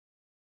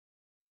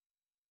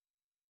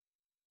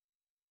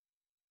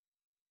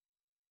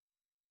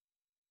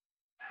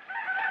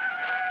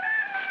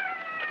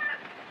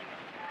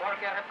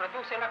que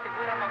reproduce la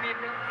figura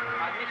movible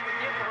al mismo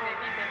tiempo que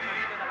emite el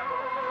sonido de la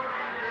voz.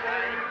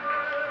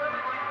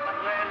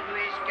 Manuel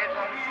Luis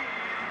Quezon,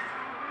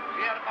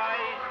 hereby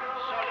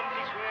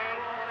solemnly swear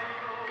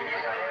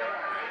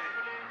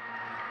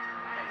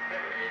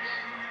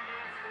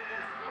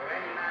for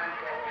any man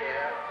to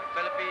appear.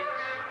 Philippines,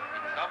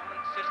 in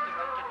government system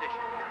and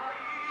tradition,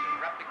 is a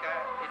replica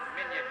in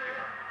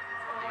miniature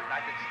of the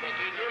United States. But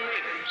we do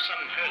need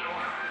some help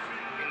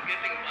in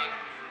getting back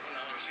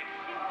on our feet.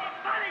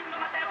 Paling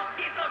mamatay ako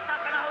dito sa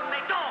panahon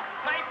na ito,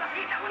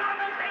 maipakita ko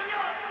lamang sa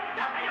inyo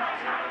na kayo ay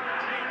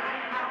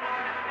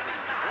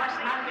was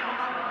ninyo.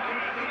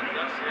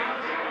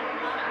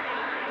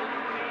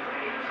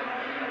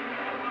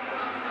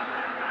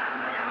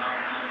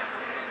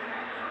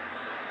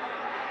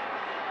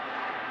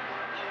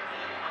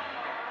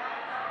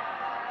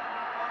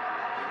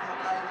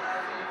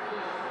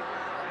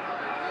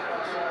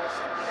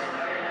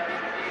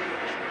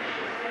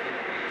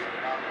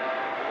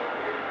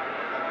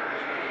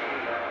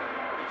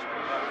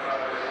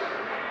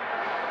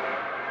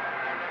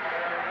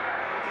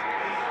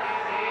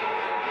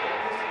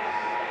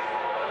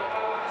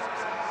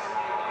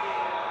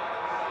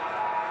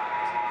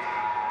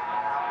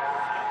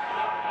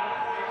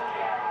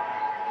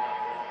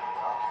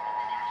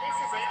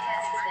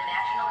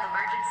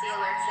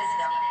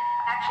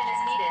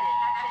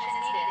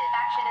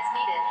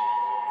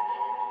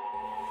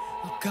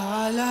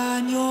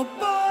 Akala nyo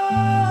ba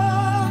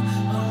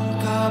ang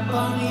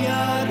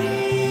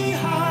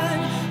kapangyarihan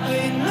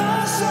ay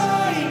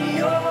nasa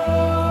inyo?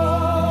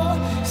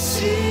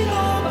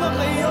 Sino ba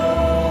kayo?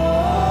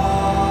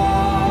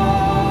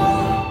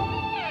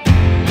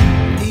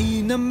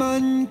 Di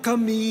naman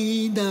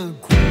kami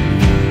nagkulang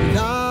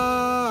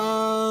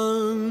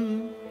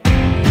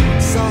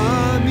sa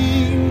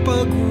aming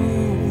pag-unawa.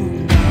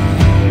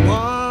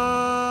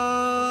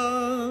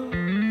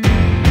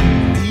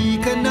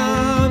 Di ka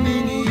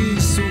namin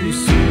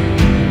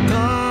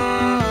isusuka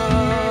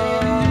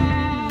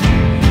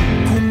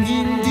kung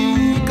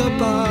hindi ka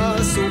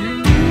pa sundulan.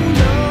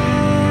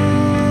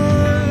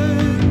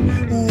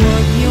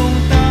 Huwag niyong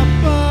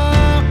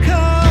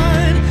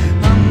tapakan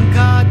ang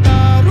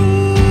katarungan.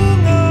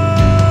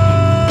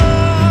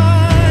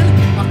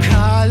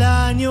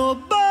 Akala niyo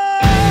ba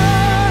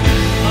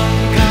ang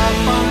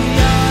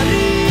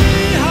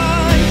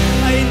kapangyarihan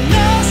ay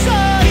nasa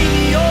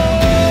inyo?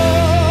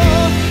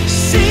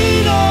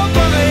 Sino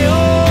ba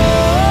kayo?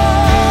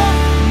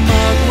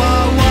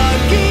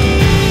 Magwawagi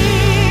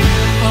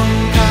ang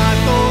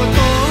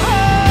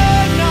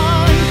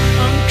katotohanan,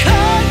 ang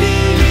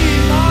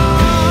kadiliman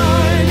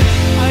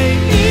ay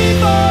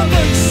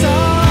ibabagsak.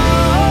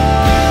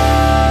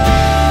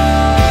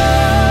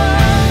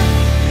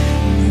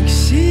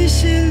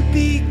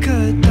 Nagsisilbi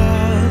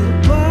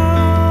katapat,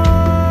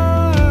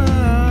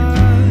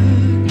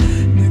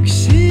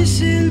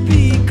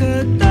 nagsisilbi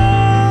katapat.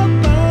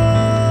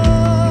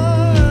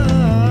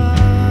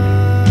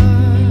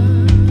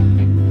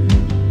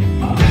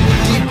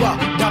 Di ba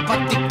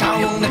dapat ikaw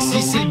ang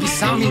nagsisilbi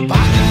sa aming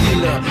bahay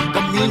nila?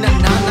 Kami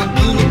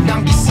nananaginip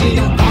ng gising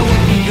ng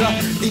bawat higa.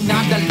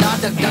 Dinadala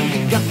dagdag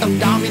bigat ang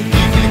daming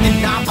pipilitin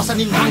na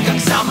pasanin hanggang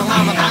sa mga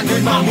mata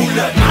nyo'y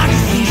mamulat.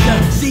 Magising siya,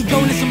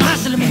 sigaw na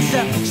sumasalamin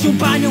sa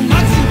sumpa niyong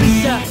magsilbi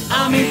sa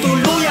aming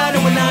tuluyan na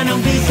wala ng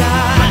bisa.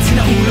 At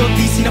sinaulog,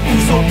 di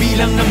sinapuso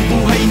bilang ng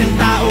buhay ng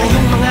tao.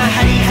 Kayong mga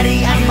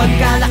hari-hari ang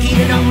pagkalaki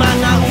na ng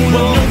mga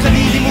ulo. Huwag niyong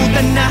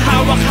kalilimutan na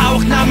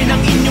hawak-hawak namin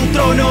ang inyong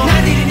trono.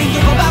 Naririnig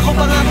niyo ba ba ako?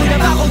 Pangako na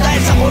ba ako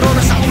dahil sa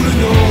korona sa ulo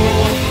niyo?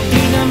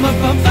 Di na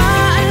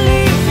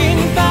magpapaalipin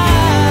pa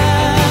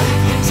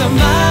sa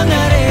mga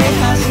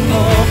rehas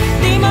mo.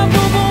 Di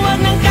mabubuwag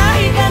ng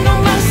kahit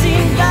anong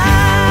masinda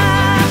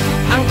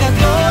ang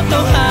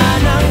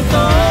katotohanan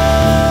to.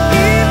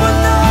 Di mo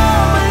na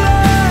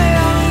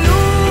malayang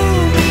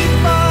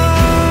lumipad,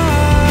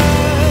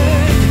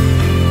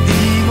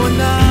 di mo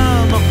na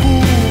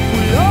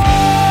makukulong.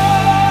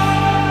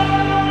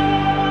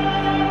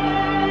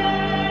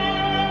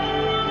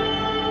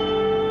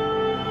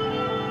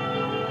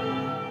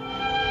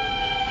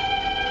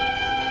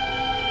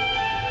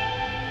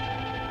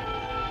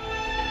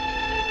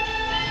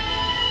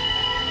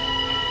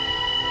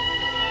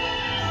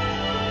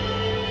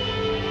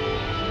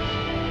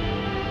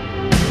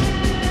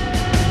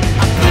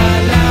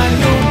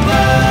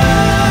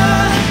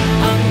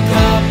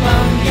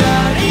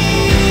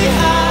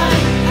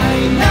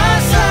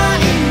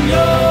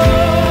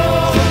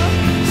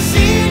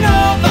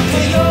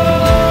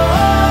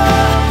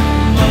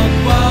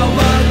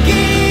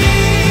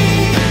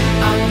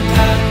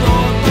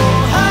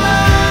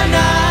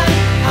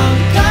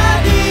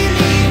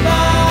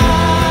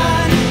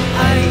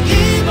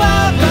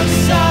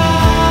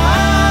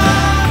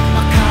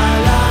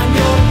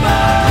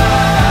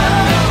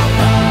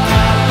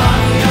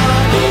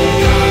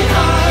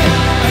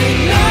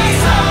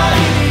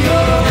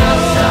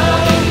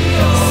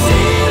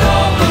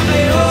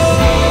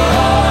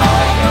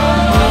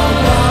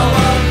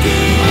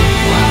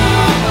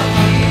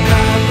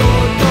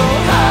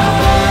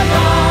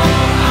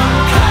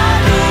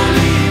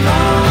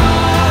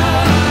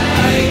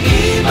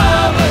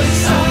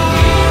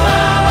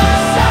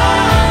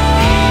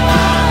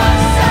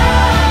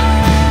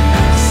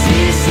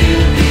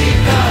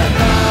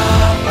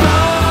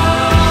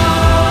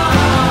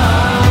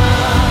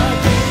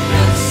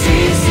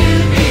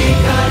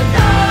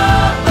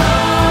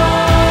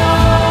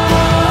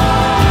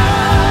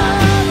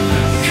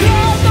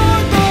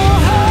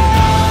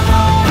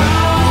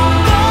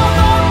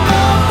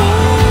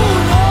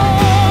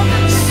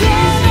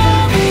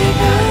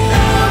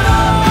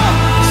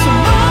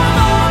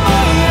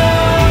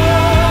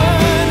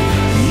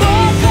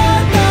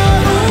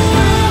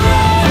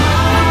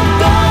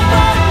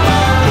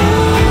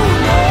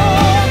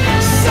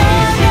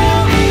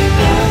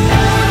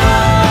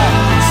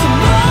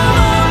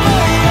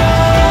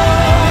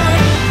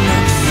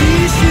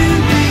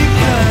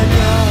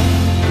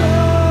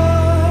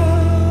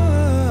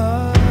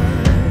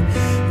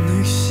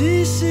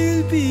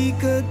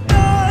 speak a